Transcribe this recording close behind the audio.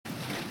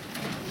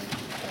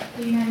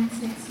The United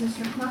States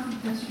District Court for the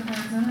District of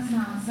Arizona is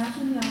now in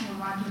session. The Honorable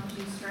Roger G.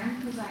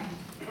 Strang presiding.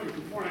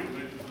 Good morning,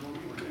 ladies and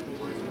gentlemen.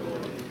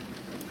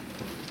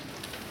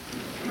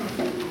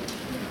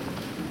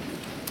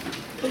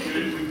 It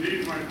is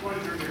indeed my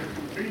pleasure to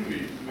convene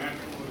these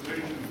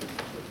naturalization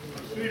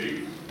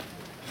proceedings,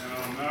 and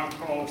I'll now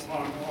call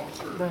upon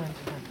Officer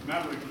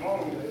Natalie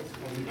Lowe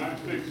of the United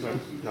States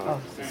Citizenship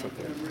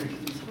and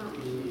Immigration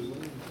Services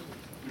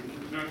to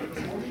present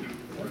the motion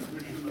for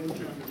admission of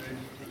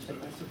candidates to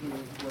the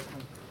citizenship.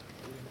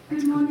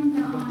 Good morning,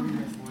 Your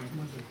Honor.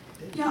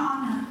 Your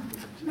Honor,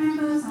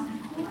 members of the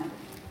court,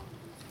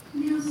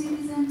 new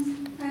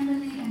citizens,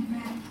 family, and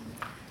friends.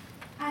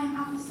 I am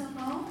Officer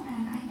Lowe,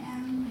 and I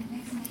am the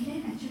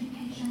designated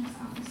adjudication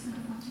officer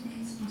for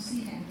today's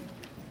proceeding.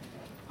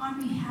 On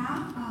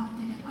behalf of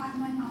the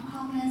Department of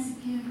Homeland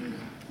Security,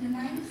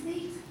 United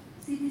States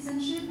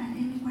Citizenship and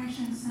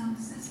Immigration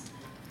Services,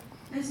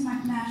 it's my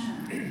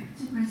pleasure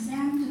to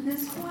present to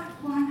this court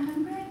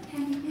 100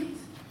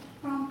 candidates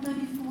from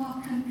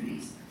 34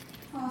 countries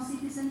for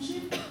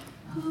citizenship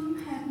whom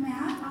have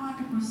met all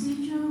the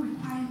procedural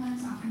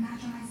requirements of the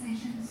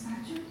naturalization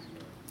statute.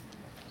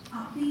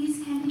 Of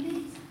these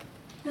candidates,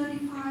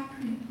 35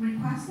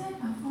 requested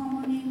a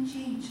formal name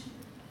change,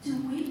 to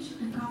which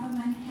the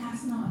government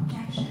has no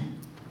objection.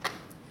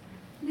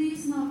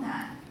 Please note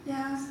that there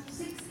are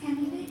 6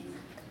 candidates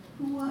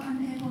who were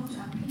unable to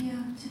appear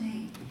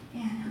today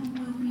and who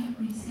will be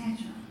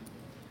rescheduled.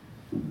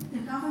 The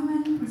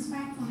government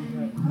respectfully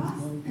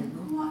requests the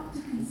court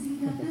to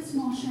consider this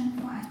motion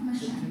for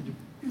admission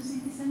to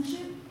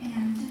citizenship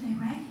and to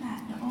direct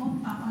that the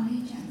oath of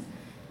allegiance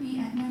be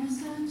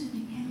administered to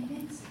the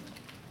candidates.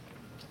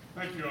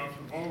 Thank you,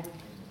 Officer Lowe.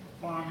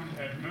 Upon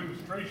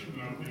administration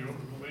of the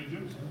oath of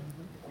allegiance,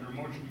 your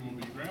motion will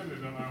be granted,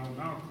 and I will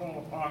now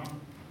call upon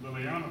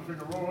Liliana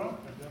Figueroa,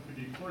 a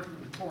Deputy Clerk of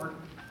the Court,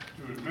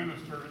 to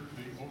administer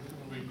the oath of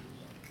allegiance.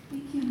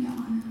 Thank you, Your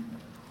Honor.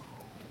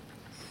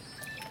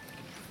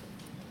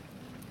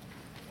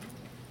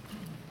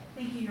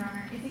 Thank you, Your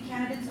Honor. If the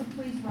candidates would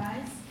please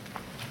rise.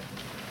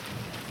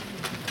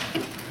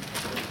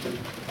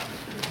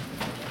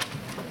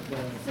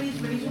 Please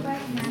raise your right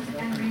hand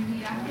and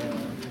repeat after me.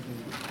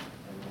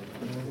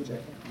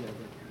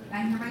 I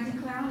hereby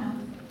declare on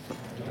oath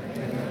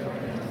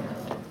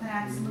that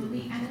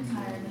absolutely and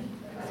entirely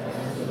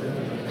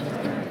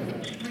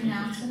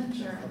renounce and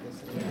abjure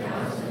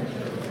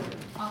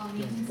all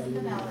allegiance and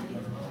fidelity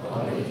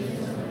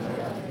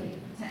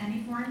to any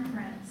foreign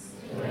prince,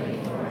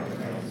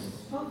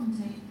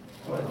 potentate,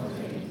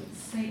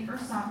 state or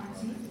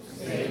sovereignty,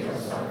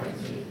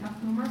 of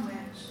whom or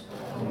which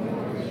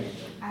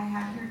I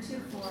have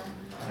heretofore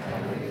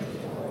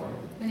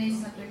been a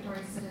subject or a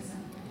citizen.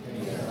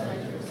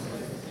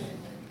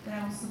 That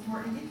I will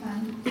support and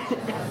defend the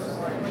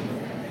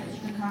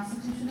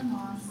Constitution and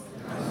laws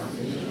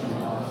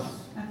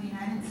of the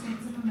United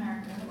States of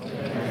America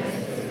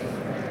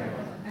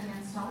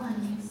against all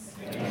enemies,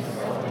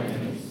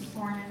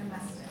 foreign and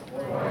domestic.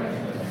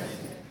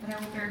 That I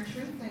will bear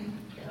true faith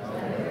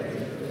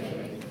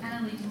and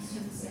allegiance to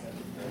the same.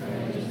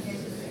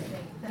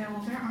 That I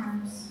will bear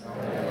arms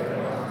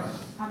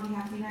on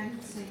behalf of the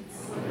United States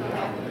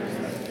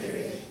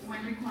when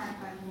required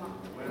by the law.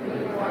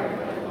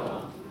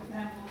 That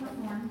I will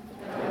perform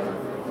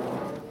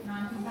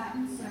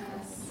non-combatant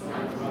service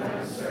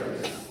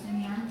in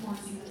the armed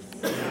forces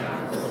of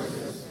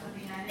the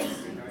United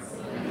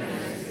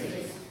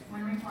States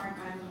when required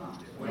by the law.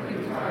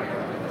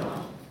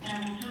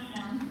 And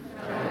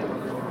I will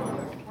perform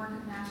work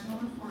of national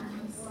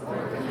importance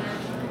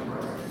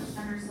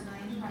under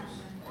civilian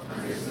direction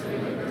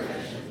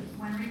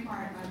when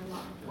required by the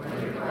law.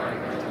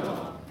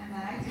 And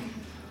that I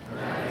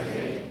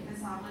take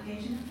this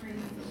obligation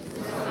freely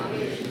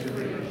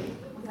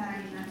without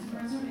any mental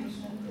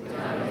reservation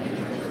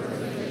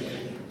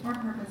or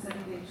purpose of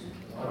evasion.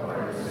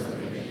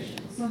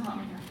 So help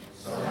me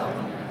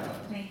God.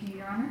 Thank you,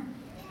 Your Honor.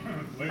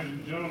 Ladies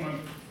and gentlemen,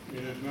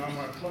 it is now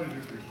my pleasure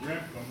to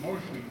grant the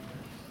motion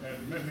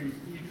admitting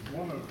each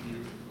one of you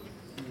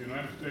to the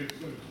United States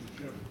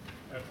citizenship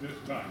at this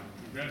time.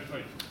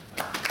 Congratulations.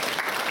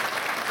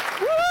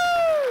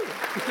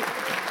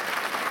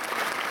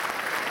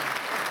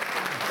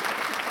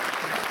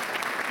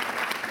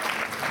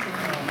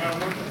 Now,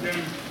 once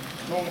again,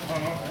 call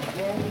upon Officer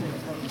Lowe for the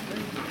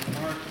presentation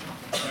remarks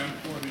and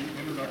for the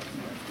introduction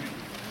of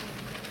speakers.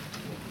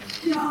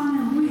 Your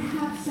Honor, we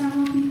have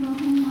several people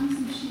who want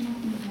to share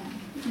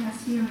their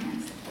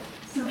experience.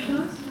 So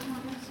first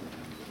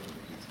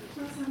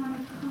I want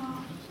to call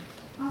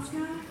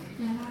Oscar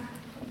de la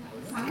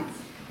Salas.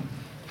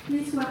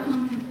 Please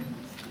welcome him.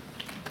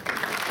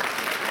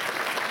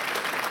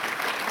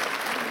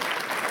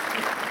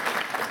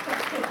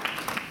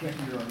 Thank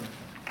you, Your Honor.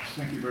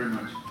 Thank you very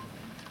much.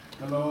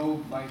 Hello,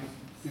 my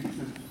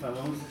citizen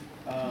fellows.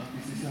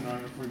 This is an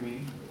honor for me.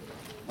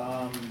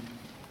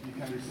 You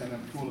can understand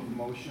I'm full of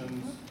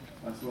emotions,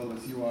 as well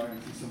as you are. I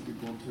see some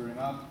people tearing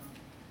up.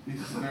 This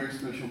is a very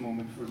special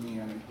moment for me,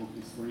 and I hope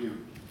it's for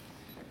you.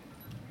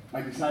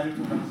 I decided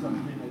to write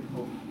something. I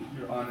hope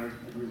Your Honor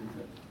agrees with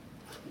it.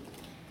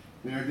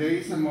 There are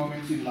days and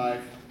moments in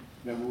life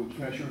that we will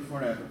treasure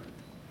forever,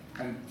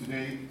 and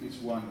today is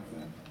one of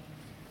them.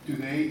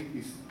 Today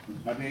is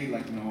a day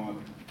like no other.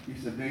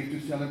 It's a day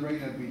to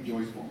celebrate and be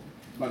joyful,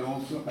 but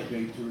also a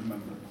day to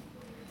remember.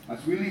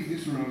 As we leave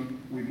this room,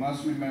 we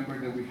must remember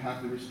that we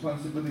have the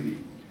responsibility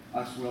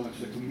as well as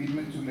the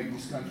commitment to make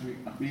this country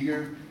a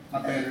bigger, a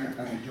better,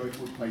 and a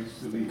joyful place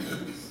to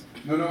live.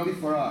 Not only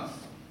for us,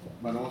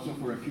 but also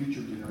for our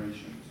future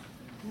generations.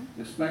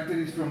 Expected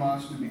is from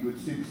us to be good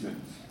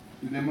citizens,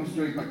 to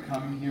demonstrate by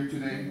coming here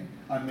today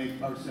and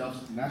make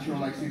ourselves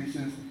naturalized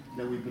citizens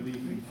that we believe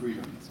in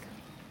freedom.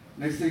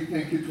 Let's say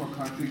thank you to our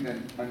country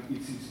and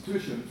its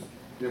institutions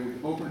that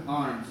with open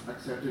arms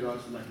accepted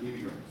us like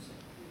immigrants.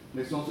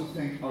 Let's also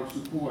thank our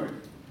support,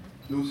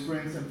 those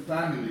friends and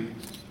family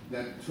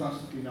that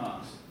trust in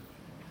us.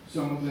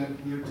 Some of them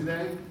here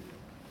today,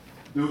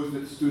 those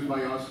that stood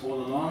by us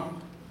all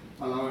along,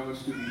 allowing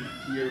us to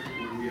be here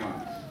where we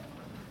are.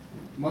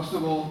 Most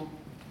of all,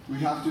 we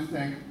have to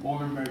thank all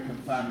American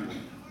family,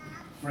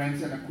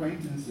 friends and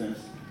acquaintances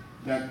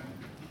that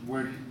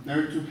were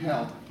there to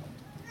help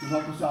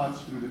us out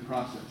through the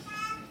process.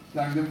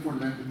 Thank them for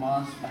lending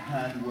us a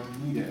hand when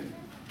needed,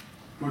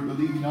 for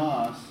believing in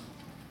us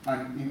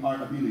and in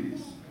our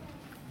abilities.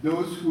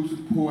 Those whose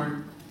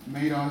support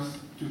made us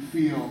to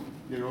feel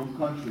their own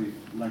country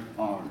like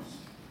ours.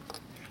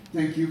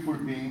 Thank you for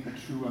being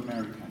a true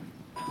American.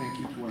 Thank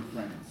you to our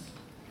friends.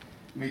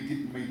 May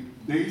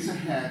days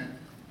ahead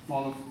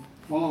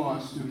follow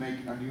us to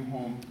make a new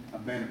home a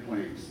better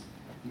place.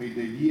 May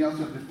the ideals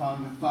of the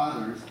founding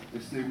fathers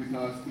stay with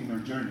us in our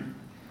journey.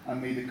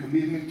 And may the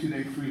commitment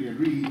today freely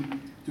agreed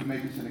to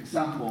make us an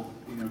example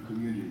in our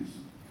communities.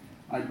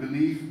 I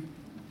believe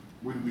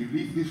when we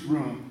leave this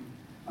room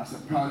as a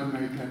proud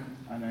American,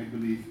 and I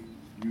believe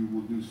you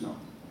will do so.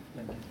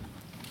 Thank you.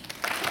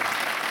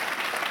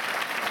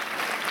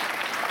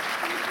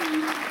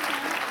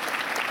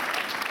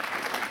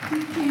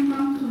 He came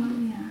from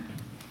Colombia.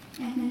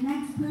 And the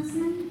next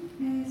person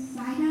is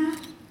Zaida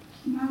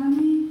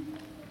Malami.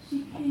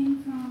 She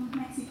came from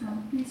Mexico.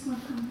 Please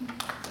welcome.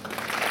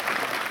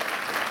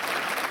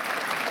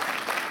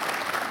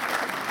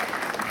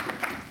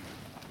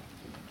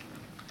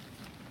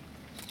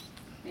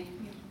 Thank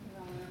you.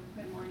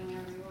 Good morning,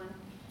 everyone.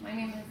 My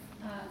name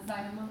is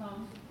Zaida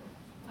Malone.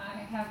 I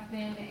have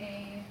been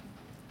a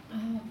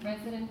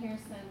resident here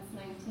since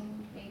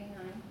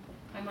 1989.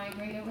 I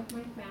migrated with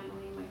my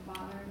family, my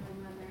father,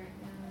 my mother,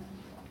 and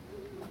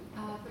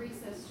 3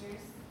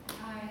 sisters.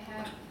 I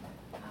have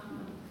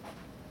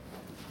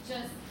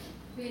just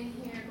been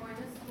here going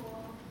to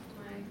school.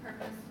 My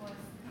purpose was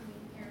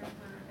coming here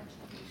for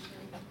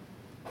education.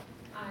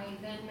 I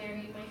then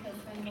married my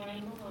husband,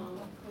 Brian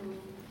Malone, who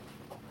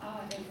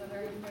is a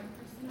very important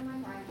person in my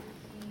life.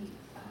 He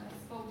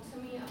spoke to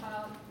me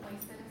about my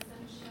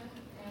citizenship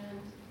and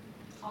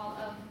all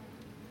of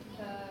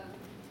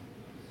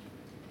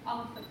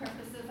the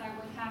purposes I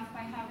would have by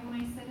having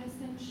my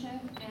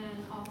citizenship,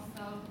 and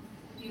also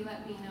he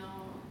let me know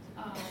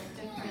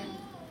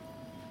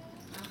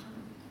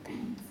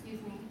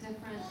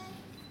different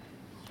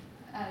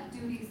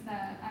duties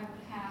that I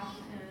would have,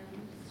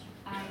 and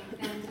I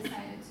then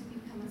decided to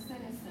become a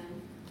citizen.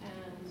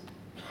 And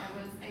that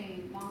was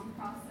a long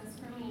process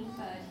for me,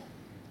 but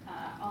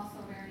also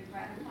very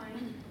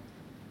gratifying.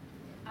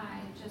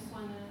 I just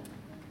want to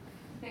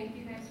thank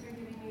you guys for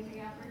giving me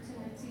the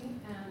opportunity,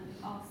 and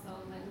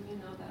also letting you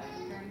know that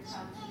I'm very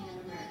proud to be an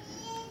American.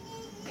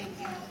 Thank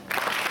you.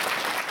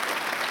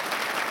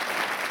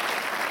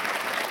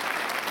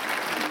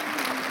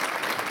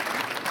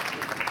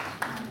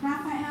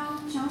 Rafael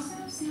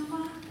Joseph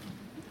Silva.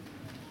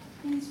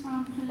 He's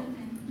from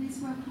Philippines. Please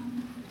welcome.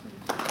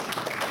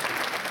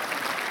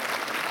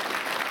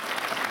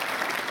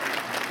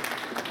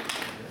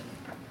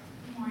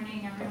 Good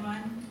morning,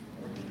 everyone.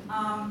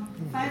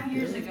 5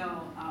 years ago,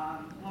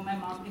 when my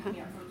mom picked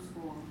me up from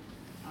school,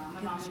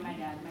 my mom and my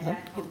dad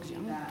told me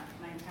that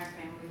my entire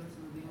family was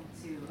moving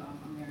to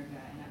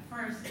America. And at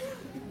first, I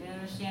didn't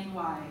understand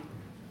why.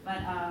 But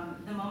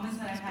the moments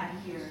that I've had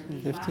here,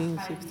 these last 5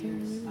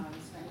 years,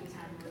 spending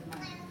time with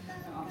my,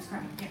 I'm just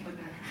crying, I can't look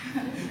at her.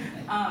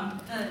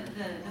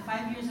 The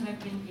 5 years that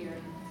I've been here,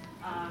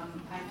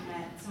 I've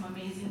met some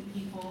amazing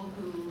people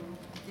who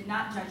did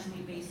not judge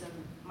me based on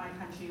my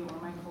country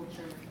or my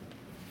culture.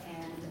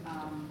 And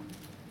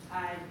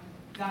I've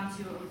gone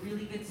to a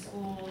really good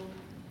school,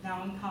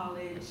 now in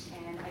college,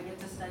 and I get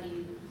to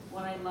study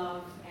what I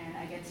love, and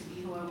I get to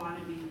be who I want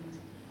to be.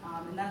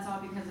 And that's all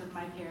because of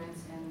my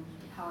parents and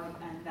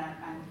that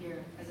I'm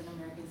here as an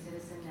American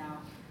citizen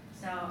now.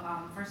 So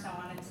first I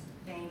wanted to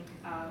thank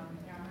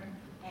Yammer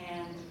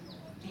and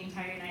the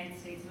entire United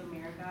States of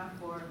America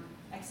for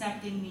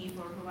accepting me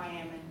for who I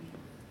am.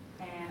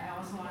 And I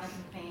also wanted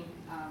to thank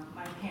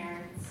my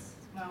parents,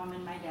 my mom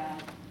and my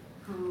dad,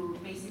 who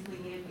basically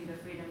gave me the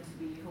freedom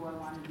to be who I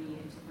want to be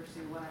and to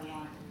pursue what I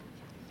want.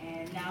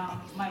 And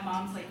now my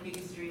mom's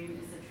biggest dream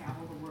is to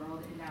travel the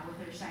world, and now with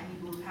her shiny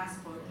blue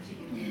passport, she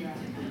can do that.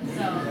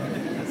 So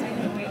I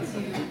can't wait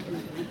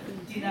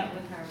to do that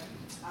with her.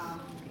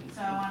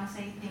 So I want to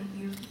say thank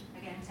you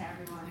again to to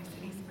everyone.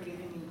 Thanks for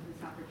giving me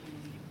this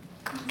opportunity.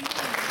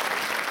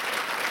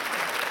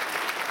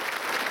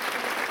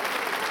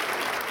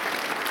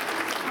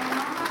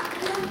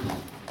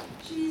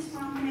 She's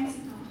from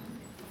Mexico.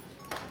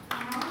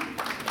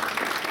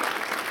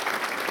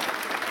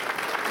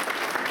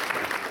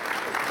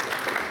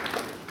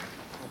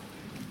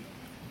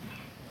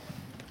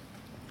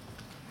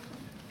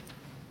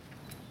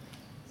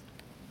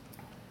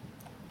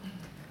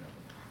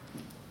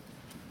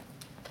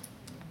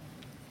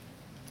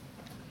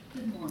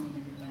 Good morning,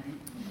 everybody.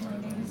 My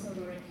name is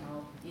Aurora Cal,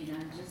 and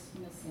I'm just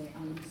going to say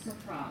I'm so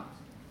proud.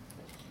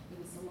 It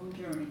was a long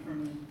journey for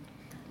me,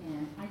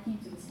 and I came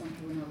to this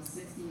country when I was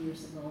 16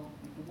 years ago.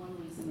 And for one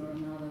reason or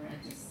another,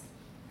 I just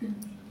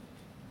couldn't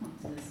come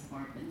to this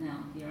part, but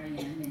now here I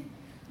am, and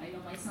I know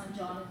my son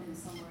Jonathan is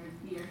somewhere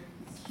here.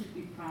 He should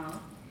be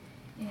proud.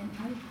 And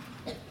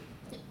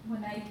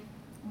when I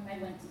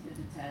went to do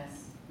the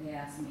test, they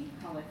asked me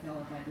how I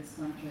felt about this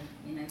country,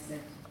 and I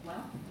said,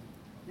 well,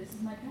 this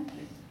is my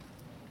country.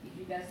 If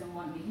you guys don't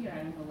want me here, I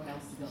don't know where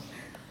else to go.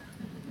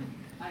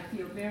 I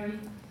feel very,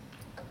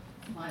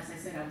 well, as I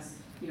said, I was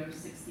here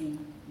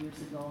 16 years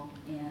ago,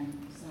 and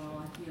so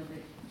I feel that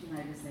the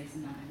United States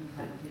and I do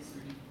have a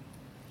history.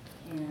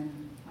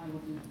 And I will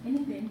do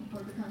anything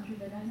for the country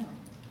that I know.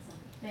 So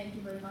thank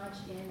you very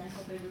much, and I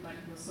hope everybody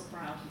feels so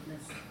proud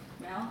because,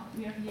 well,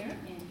 we are here,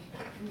 and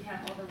we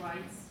have all the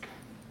rights,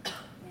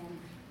 and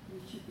we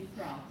should be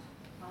proud.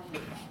 I am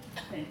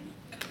proud. Thank you.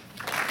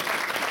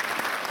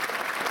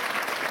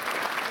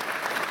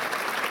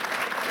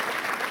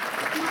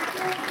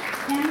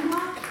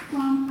 Anwar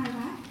from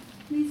Iraq.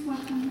 Please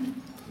welcome him.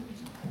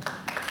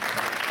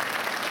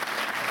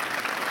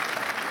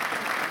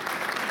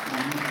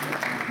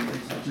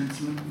 Ladies and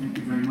gentlemen, thank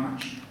you very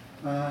much.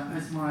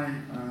 As my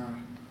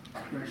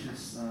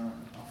gracious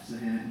officer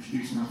here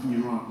introduced me, I'm from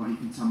Iraq, but you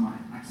can tell my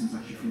accent's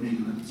actually from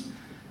England.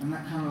 And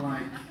that kind of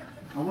like,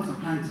 I wasn't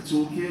planning to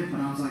talk here, but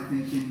I was like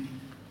thinking,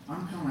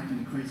 I'm kind of like in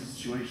a crazy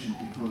situation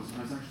because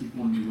I was actually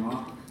born in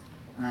Iraq,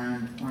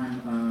 and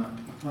I'm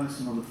a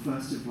person of the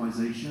first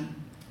civilization,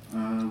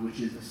 which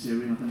is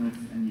Assyrian. I don't know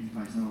if any of you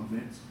guys know of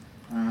it.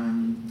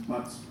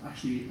 But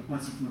actually, a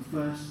person from the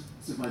first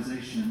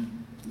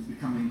civilization is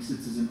becoming a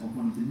citizen of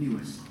one of the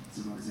newest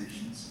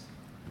civilizations.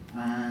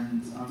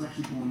 And I was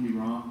actually born in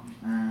Iraq,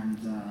 and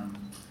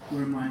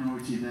we're a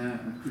minority there,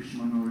 a Christian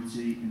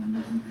minority in a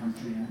Muslim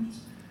country, and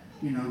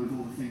you know, with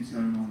all the things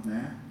going on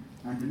there.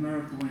 And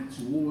America went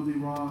to war with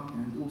Iraq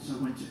and also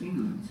went to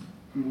England,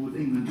 war with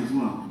England as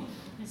well.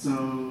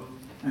 So,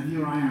 and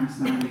here I am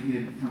standing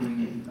here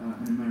becoming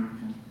an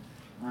American.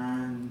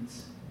 And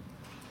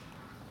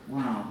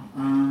wow,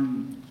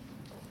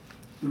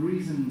 the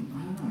reason, I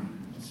don't know,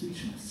 I'm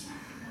speechless.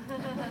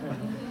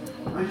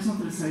 I just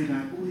wanted to say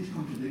that all these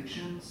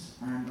contradictions,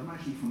 and I'm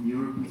actually from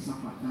Europe and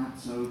stuff like that,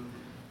 so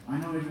I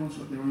know everyone's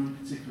got their own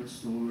particular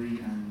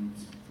story and,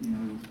 you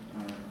know,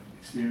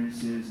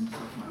 experiences and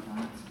stuff like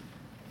that.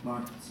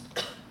 But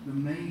the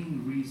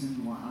main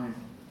reason why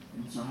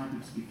I'm so happy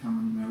to become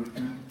an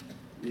American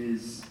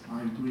is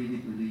I really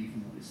believe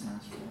in what it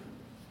stands for.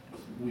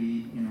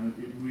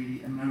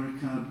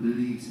 America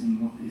believes in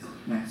what is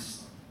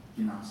best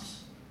in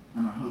us,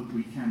 and I hope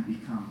we can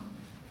become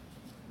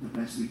the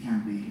best we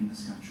can be in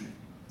this country.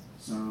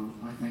 So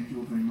I thank you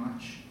all very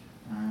much,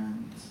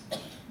 and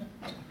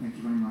thank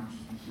you very much.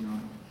 Thank you, Your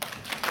Honor.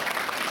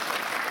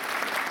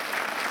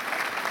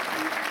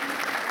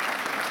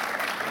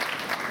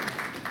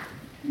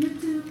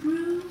 Mr.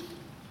 Brew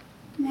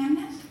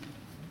Lamnet,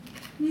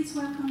 please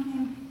welcome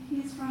him.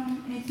 He's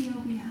from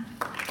Ethiopia.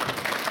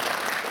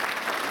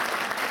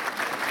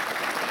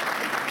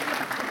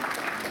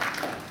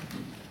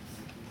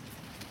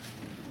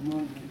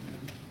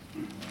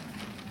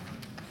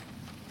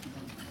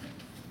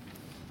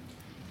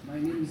 My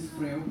name is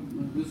Freo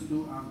Mengustu.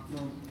 I'm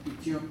from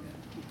Ethiopia.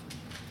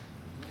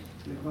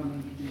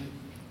 Welcome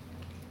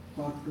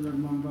to particular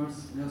members,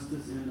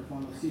 justice, and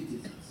fellow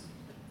citizens.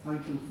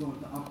 Thank you for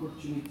the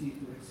opportunity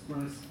to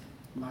express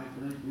my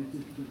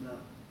gratitude to the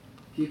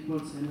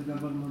peoples and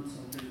governments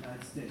of the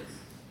United States.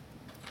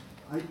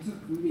 It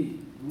took me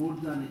more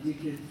than a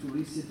decade to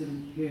resettle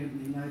here in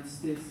the United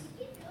States.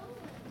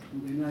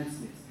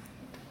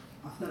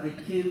 After I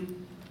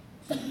came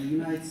to the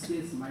United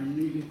States, my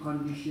living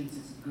conditions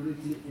is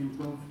greatly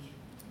improved.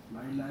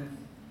 My life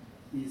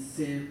is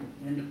safe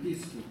and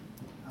peaceful.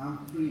 I'm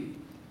free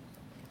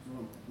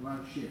from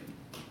bloodshed.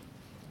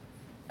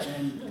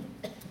 And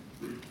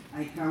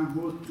I can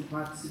vote to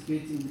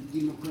participate in the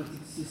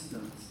democratic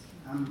systems.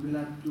 I'm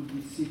glad to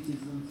be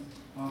citizens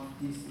of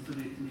these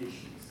great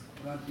nations.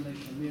 God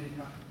bless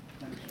America.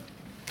 Thank you.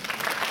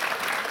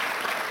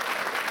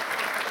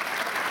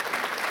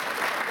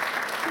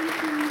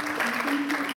 Thank you.